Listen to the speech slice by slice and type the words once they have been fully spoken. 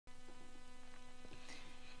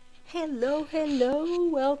Hello, hello.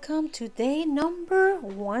 Welcome to day number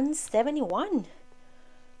 171,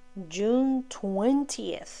 June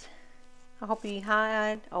 20th. I hope you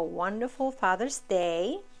had a wonderful Father's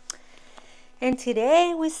Day. And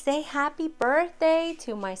today we say happy birthday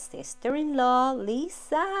to my sister-in-law,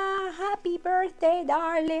 Lisa. Happy birthday,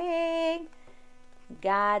 darling.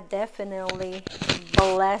 God definitely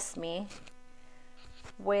blessed me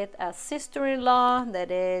with a sister-in-law that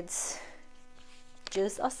is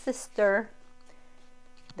just a sister.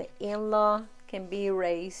 The in-law can be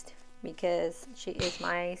erased because she is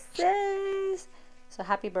my sis. So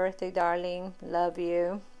happy birthday, darling. Love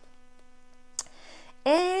you.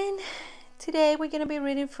 And today we're going to be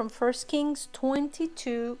reading from 1 Kings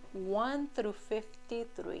 22, 1 through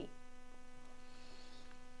 53.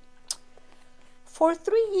 For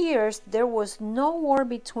 3 years there was no war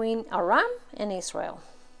between Aram and Israel.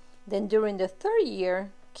 Then during the third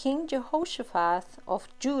year, King Jehoshaphat of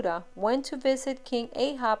Judah went to visit King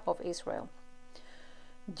Ahab of Israel.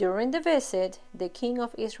 During the visit, the king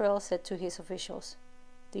of Israel said to his officials,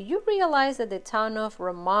 "Do you realize that the town of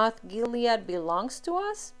Ramoth Gilead belongs to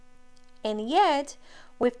us? And yet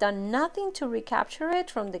we've done nothing to recapture it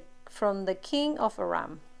from the king of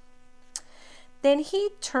Aram." Then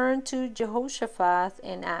he turned to Jehoshaphat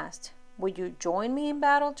and asked, "Will you join me in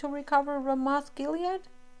battle to recover Ramoth Gilead?"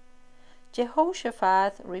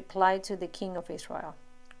 Jehoshaphat replied to the king of Israel,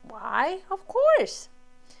 "Why, of course.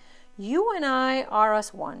 You and I are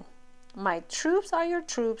as one. My troops are your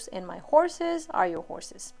troops, and my horses are your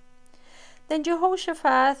horses." Then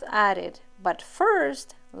Jehoshaphat added, "But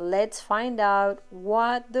first, let's find out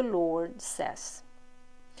what the Lord says."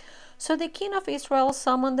 So the king of Israel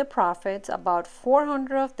summoned the prophets, about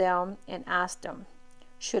 400 of them, and asked them,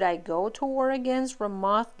 "Should I go to war against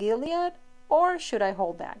Ramoth Gilead, or should I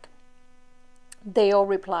hold back?" They all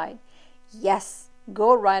replied, "Yes,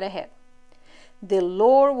 go right ahead. The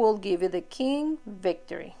Lord will give you the king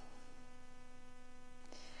victory."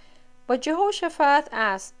 But Jehoshaphat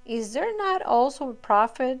asked, "Is there not also a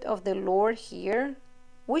prophet of the Lord here?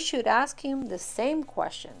 We should ask him the same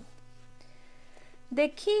question." The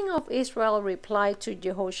king of Israel replied to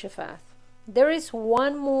Jehoshaphat, "There is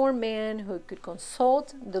one more man who could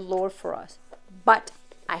consult the Lord for us, but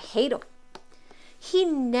I hate him. He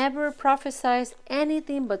never prophesies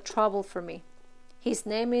anything but trouble for me. His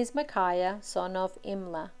name is Micaiah, son of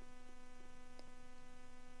Imlah."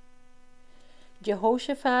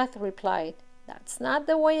 Jehoshaphat replied, "That's not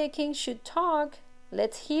the way a king should talk.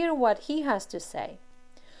 Let's hear what he has to say."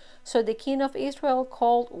 So the king of Israel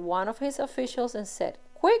called one of his officials and said,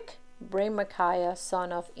 "Quick, bring Micaiah,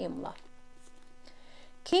 son of Imlah."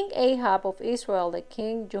 King Ahab of Israel and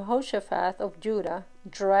King Jehoshaphat of Judah,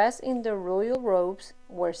 dressed in their royal robes,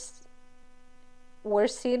 were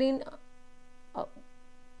sitting.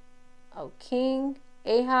 King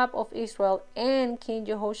Ahab of Israel and King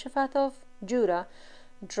Jehoshaphat of Judah,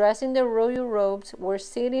 dressed in their royal robes, were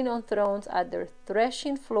sitting on thrones at their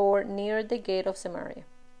threshing floor near the gate of Samaria.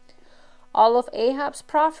 All of Ahab's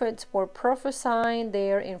prophets were prophesying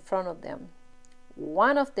there in front of them.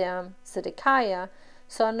 One of them, Zedekiah,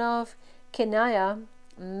 son of Kenaiah,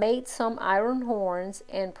 made some iron horns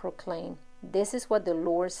and proclaimed, "This is what the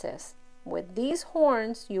Lord says. With these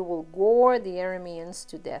horns you will gore the Arameans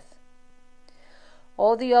to death."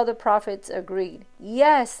 All the other prophets agreed.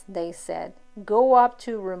 "Yes," they said, "go up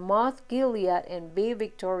to Ramoth Gilead and be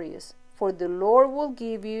victorious, for the Lord will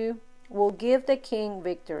give the king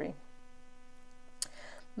victory."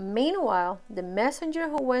 Meanwhile, the messenger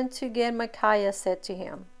who went to get Micaiah said to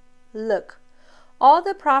him, "Look, all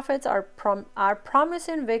the prophets are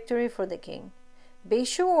promising victory for the king. Be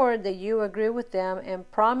sure that you agree with them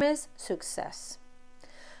and promise success."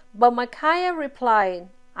 But Micaiah replied,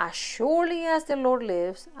 "As surely as the Lord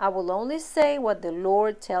lives, I will only say what the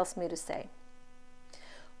Lord tells me to say."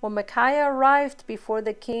 When Micaiah arrived before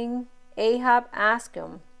the king, Ahab asked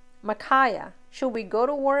him, "Micaiah, should we go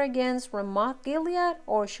to war against Ramoth Gilead,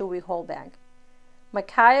 or should we hold back?"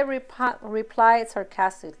 Micaiah replied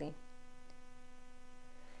sarcastically,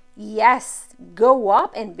 "Yes, go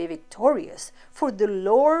up and be victorious, for the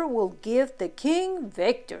Lord will give the king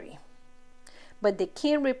victory." But the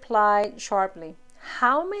king replied sharply,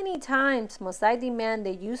 "How many times must I demand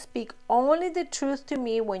that you speak only the truth to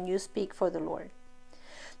me when you speak for the Lord?"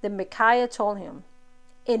 Then Micaiah told him,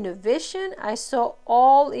 "In a vision I saw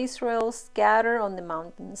all Israel scattered on the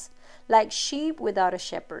mountains, like sheep without a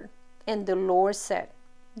shepherd. And the Lord said,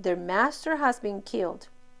 'Their master has been killed.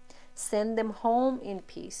 Send them home in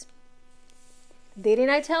peace.'" "Didn't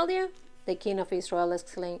I tell you?" the king of Israel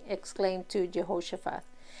exclaimed to Jehoshaphat.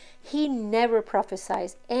 "He never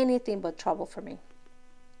prophesies anything but trouble for me."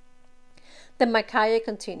 Then Micaiah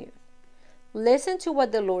continued, "Listen to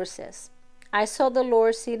what the Lord says. I saw the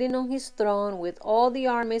Lord sitting on his throne with all the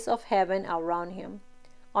armies of heaven around him,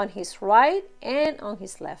 on his right and on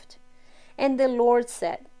his left. And the Lord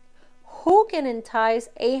said, who can entice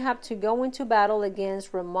Ahab to go into battle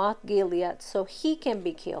against Ramoth Gilead so he can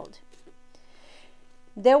be killed?"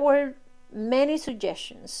 There were many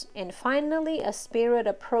suggestions, and finally a spirit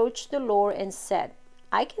approached the Lord and said,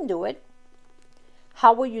 "I can do it."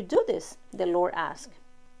 "How will you do this?" the Lord asked.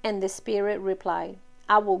 And the spirit replied,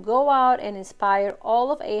 "I will go out and inspire all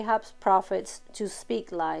of Ahab's prophets to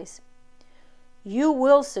speak lies." "You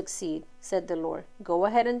will succeed," said the Lord. "Go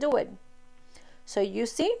ahead and do it." So you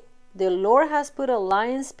see, the Lord has put a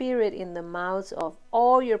lying spirit in the mouths of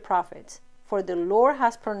all your prophets, for the Lord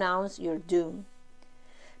has pronounced your doom.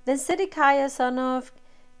 Then Zedekiah, son of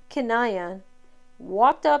Kenaiah,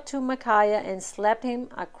 walked up to Micaiah and slapped him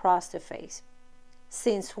across the face.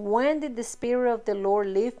 "Since when did the Spirit of the Lord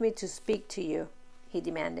leave me to speak to you?" he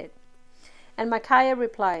demanded. And Micaiah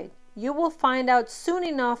replied, "You will find out soon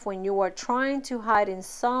enough when you are trying to hide in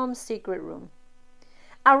some secret room."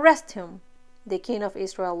 "Arrest him," the king of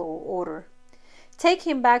Israel ordered. "Take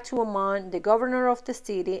him back to Amon, the governor of the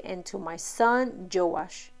city, and to my son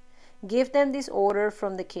Joash. Give them this order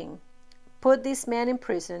from the king. Put this man in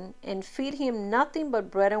prison and feed him nothing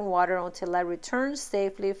but bread and water until I return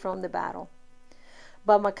safely from the battle."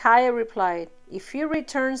 But Micaiah replied, "If you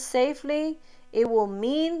return safely, it will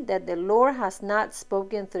mean that the Lord has not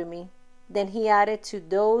spoken through me." Then he added to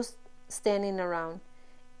those standing around,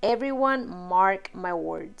 "Everyone mark my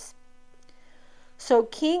words." So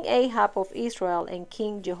King Ahab of Israel and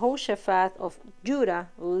King Jehoshaphat of Judah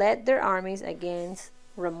led their armies against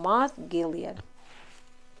Ramoth Gilead.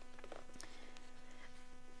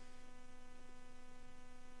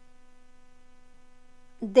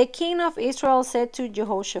 The king of Israel said to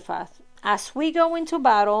Jehoshaphat, "As we go into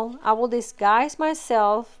battle, I will disguise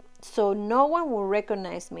myself so no one will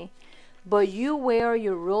recognize me, but you wear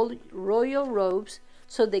your royal robes."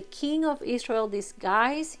 So the king of Israel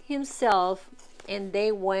disguised himself, and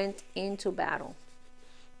they went into battle.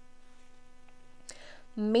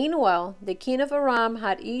 Meanwhile, the king of Aram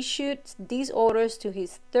had issued these orders to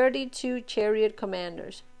his 32 chariot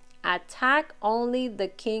commanders: "Attack only the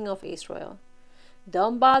king of Israel.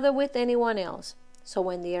 Don't bother with anyone else." So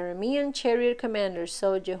when the Aramean chariot commanders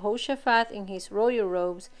saw Jehoshaphat in his royal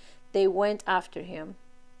robes, they went after him.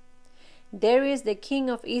 "There is the king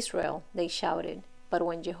of Israel," they shouted. But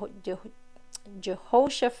when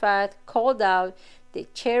Jehoshaphat called out, the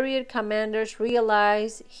chariot commanders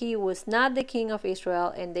realized he was not the king of Israel,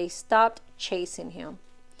 and they stopped chasing him.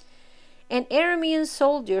 An Aramean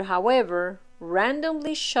soldier, however,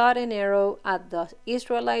 randomly shot an arrow at the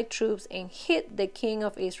Israelite troops and hit the king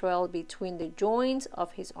of Israel between the joints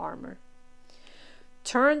of his armor.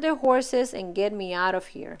 "Turn the horses and get me out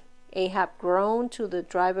of here," Ahab groaned to the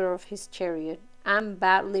driver of his chariot. "I'm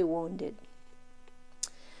badly wounded."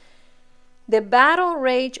 The battle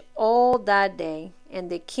raged all that day,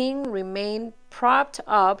 and the king remained propped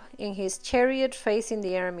up in his chariot facing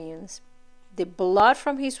the Arameans. The blood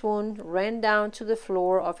from his wound ran down to the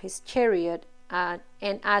floor of his chariot,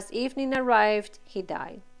 and as evening arrived, he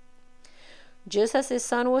died. Just as the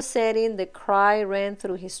sun was setting, the cry ran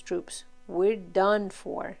through his troops, "We're done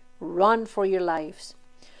for. Run for your lives."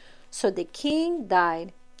 So the king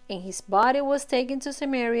died, and his body was taken to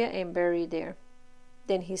Samaria and buried there.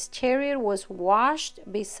 Then his chariot was washed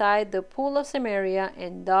beside the pool of Samaria,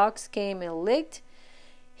 and dogs came and licked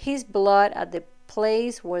his blood at the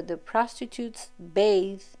place where the prostitutes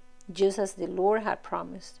bathed, just as the Lord had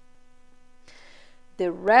promised.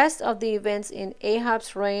 The rest of the events in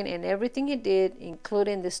Ahab's reign and everything he did,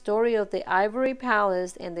 including the story of the ivory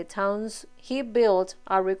palace and the towns he built,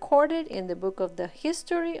 are recorded in the book of the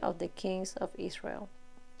history of the kings of Israel.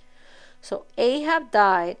 So Ahab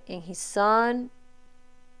died, and his son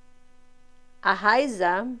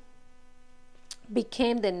Ahijah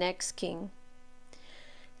became the next king.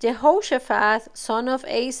 Jehoshaphat, son of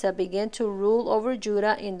Asa, began to rule over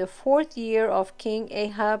Judah in the 4th year of King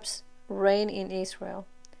Ahab's reign in Israel.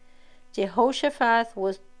 Jehoshaphat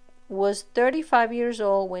was 35 years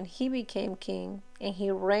old when he became king, and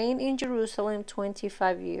he reigned in Jerusalem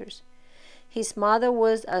 25 years. His mother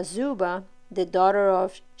was Azubah, the daughter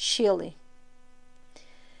of Shili.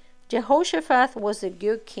 Jehoshaphat was a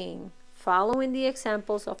good king, following the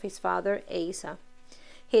examples of his father Asa.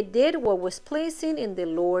 He did what was pleasing in the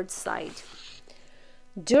Lord's sight.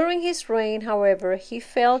 During his reign, however, he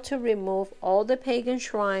failed to remove all the pagan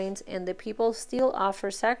shrines, and the people still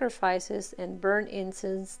offer sacrifices and burn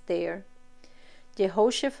incense there.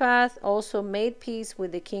 Jehoshaphat also made peace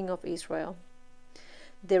with the king of Israel.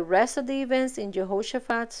 The rest of the events in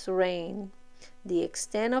Jehoshaphat's reign, the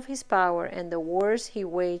extent of his power, and the wars he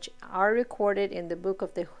waged are recorded in the book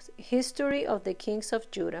of the history of the kings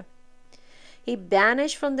of Judah. He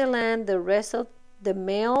banished from the land the rest of the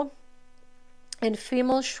male and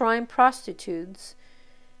female shrine prostitutes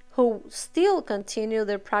who still continue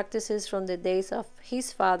their practices from the days of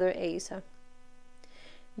his father Asa.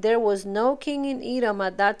 There was no king in Edom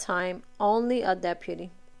at that time, only a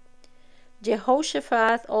deputy.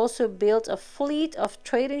 Jehoshaphat also built a fleet of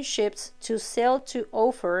trading ships to sail to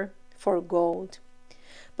Ophir for gold.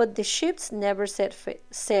 But the ships never set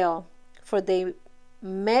sail, for they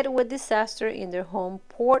met with disaster in their home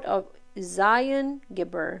port of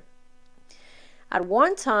Zion-Geber. At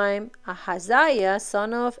one time, Ahaziah,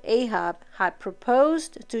 son of Ahab, had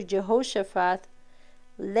proposed to Jehoshaphat,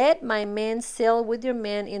 "Let my men sail with your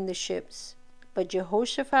men in the ships." But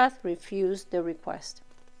Jehoshaphat refused the request.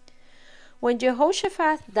 When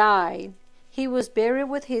Jehoshaphat died, he was buried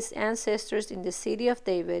with his ancestors in the city of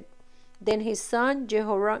David. Then his son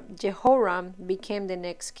Jehoram became the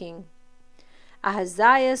next king.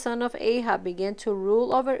 Ahaziah, son of Ahab, began to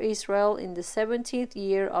rule over Israel in the 17th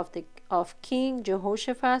year of King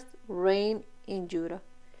Jehoshaphat's reign in Judah.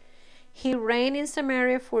 He reigned in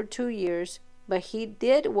Samaria for 2 years, but he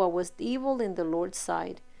did what was evil in the Lord's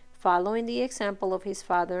sight, following the example of his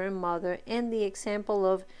father and mother and the example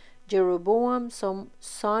of Jeroboam,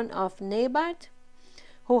 son of Nebat,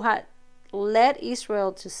 who had led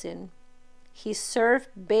Israel to sin. He served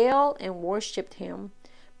Baal and worshipped him,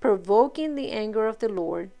 provoking the anger of the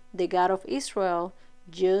Lord, the God of Israel,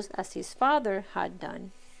 just as his father had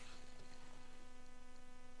done.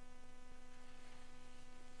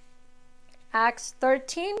 Acts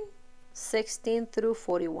 13:16 through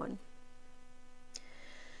 41.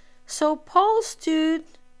 So Paul stood,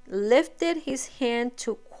 lifted his hand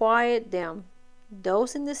to quiet them,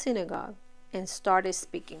 those in the synagogue, and started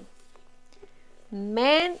speaking.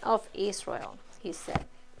 "Men of Israel," he said,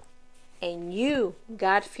 "and you,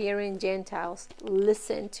 God-fearing Gentiles,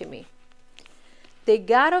 listen to me. The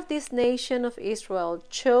God of this nation of Israel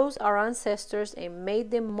chose our ancestors and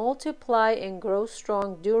made them multiply and grow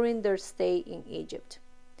strong during their stay in Egypt.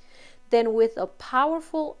 Then with a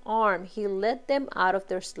powerful arm he led them out of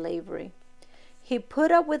their slavery. He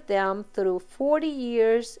put up with them through 40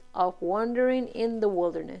 years of wandering in the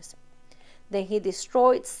wilderness. Then he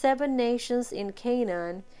destroyed 7 nations in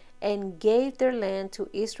Canaan and gave their land to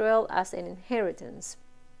Israel as an inheritance.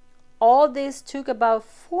 All this took about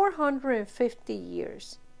 450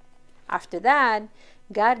 years. After that,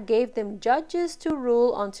 God gave them judges to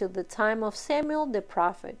rule until the time of Samuel the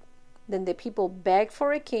prophet. Then the people begged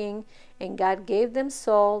for a king, and God gave them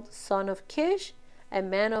Saul, son of Kish, a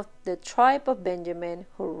man of the tribe of Benjamin,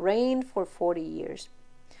 who reigned for 40 years.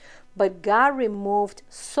 But God removed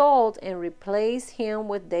Saul and replaced him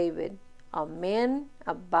with David, a man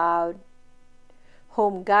about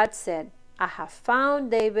whom God said, 'I have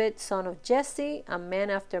found David, son of Jesse, a man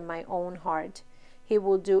after my own heart. He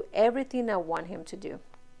will do everything I want him to do.'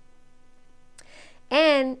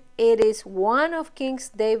 And it is one of King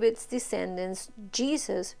David's descendants,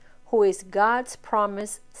 Jesus, who is God's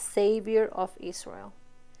promised Savior of Israel.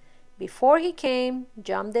 Before he came,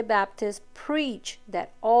 John the Baptist preached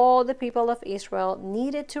that all the people of Israel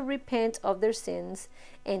needed to repent of their sins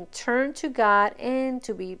and turn to God and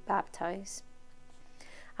to be baptized.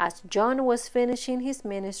 As John was finishing his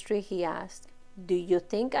ministry, he asked, 'Do you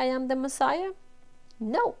think I am the Messiah?'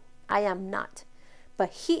 'No, I am not. But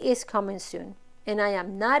he is coming soon, and I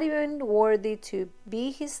am not even worthy to be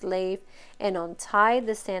his slave and untie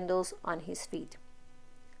the sandals on his feet.'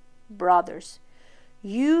 Brothers,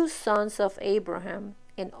 you sons of Abraham,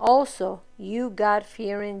 and also you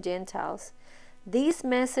God-fearing Gentiles, this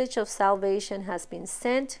message of salvation has been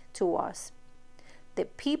sent to us. The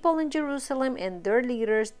people in Jerusalem and their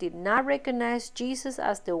leaders did not recognize Jesus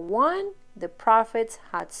as the one the prophets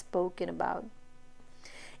had spoken about.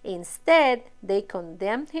 Instead, they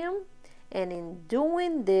condemned him, and in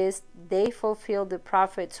doing this, they fulfilled the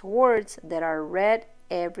prophet's words that are read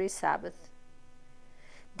every Sabbath.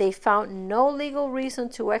 They found no legal reason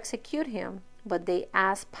to execute him, but they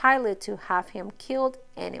asked Pilate to have him killed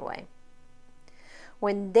anyway.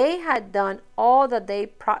 When they had done all that the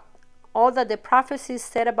prophecies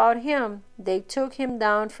said about him, they took him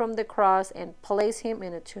down from the cross and placed him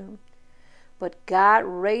in a tomb. But God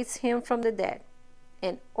raised him from the dead,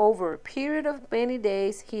 and over a period of many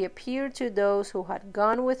days he appeared to those who had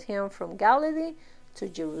gone with him from Galilee to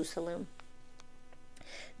Jerusalem.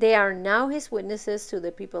 They are now his witnesses to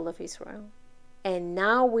the people of Israel. And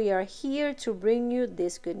now we are here to bring you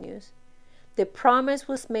this good news. The promise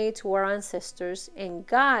was made to our ancestors, and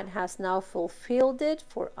God has now fulfilled it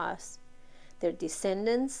for us, their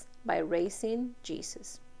descendants, by raising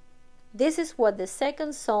Jesus. This is what the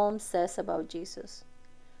second psalm says about Jesus.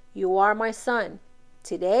 You are my son.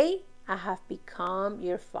 Today I have become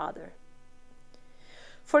your father.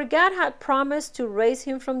 For God had promised to raise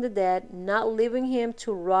him from the dead, not leaving him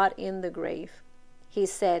to rot in the grave. He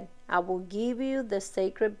said, I will give you the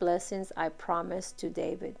sacred blessings I promised to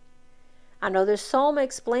David. Another psalm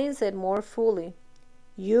explains it more fully.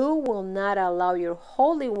 You will not allow your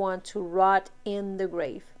Holy One to rot in the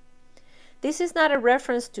grave. This is not a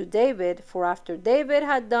reference to David, for after David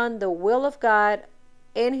had done the will of God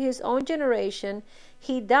in his own generation,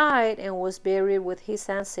 he died and was buried with his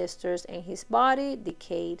ancestors, and his body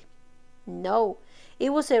decayed. No, it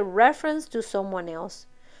was a reference to someone else,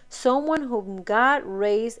 someone whom God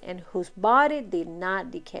raised and whose body did not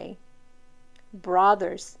decay.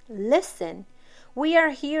 Brothers, listen. We are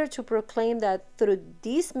here to proclaim that through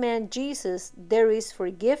this man Jesus, there is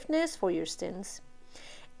forgiveness for your sins.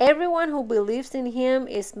 Everyone who believes in him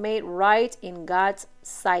is made right in God's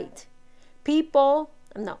sight.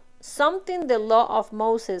 Something the law of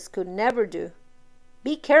Moses could never do.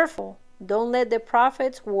 Be careful. Don't let the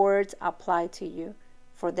prophet's words apply to you.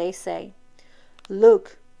 For they say,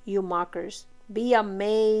 look, you mockers, be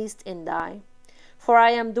amazed and die. For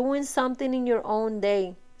I am doing something in your own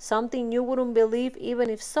day, something you wouldn't believe even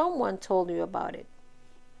if someone told you about it.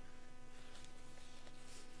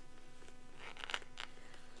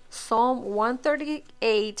 Psalm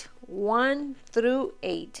 138, 1 through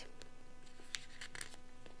 8.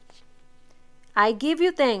 I give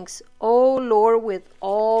you thanks, O Lord, with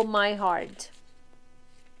all my heart.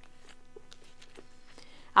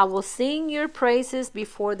 I will sing your praises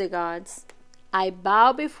before the gods. I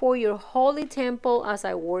bow before your holy temple as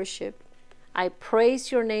I worship. I praise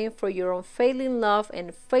your name for your unfailing love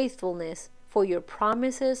and faithfulness, for your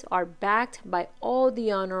promises are backed by all the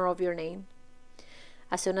honor of your name.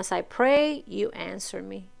 As soon as I pray, you answer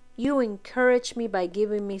me. You encourage me by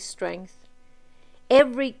giving me strength.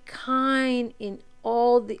 Every king in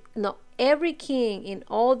all the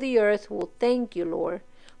earth will thank you, Lord,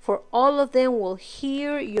 for all of them will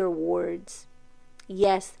hear your words.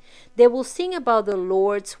 Yes, they will sing about the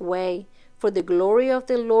Lord's way, for the glory of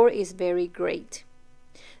the Lord is very great.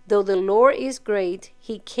 Though the Lord is great,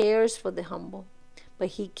 he cares for the humble, but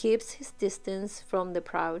he keeps his distance from the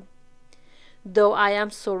proud. Though I am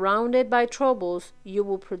surrounded by troubles, you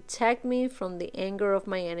will protect me from the anger of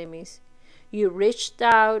my enemies. You reached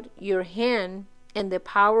out your hand, and the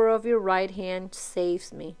power of your right hand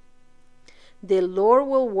saves me. The Lord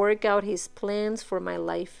will work out his plans for my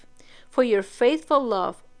life. For your faithful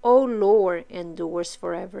love, O Lord, endures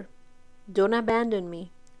forever. Don't abandon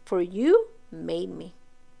me, for you made me.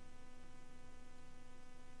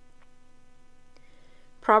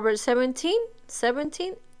 Proverbs 17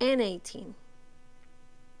 and 18.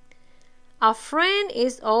 A friend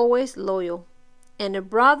is always loyal, and a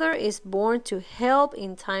brother is born to help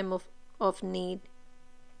in time of need.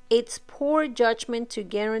 It's poor judgment to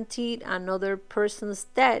guarantee another person's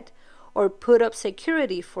debt or put up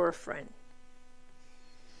security for a friend.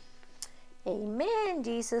 Amen.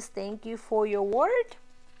 Jesus, thank you for your word.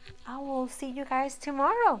 I will see you guys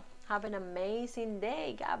tomorrow. Have an amazing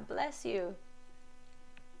day. God bless you.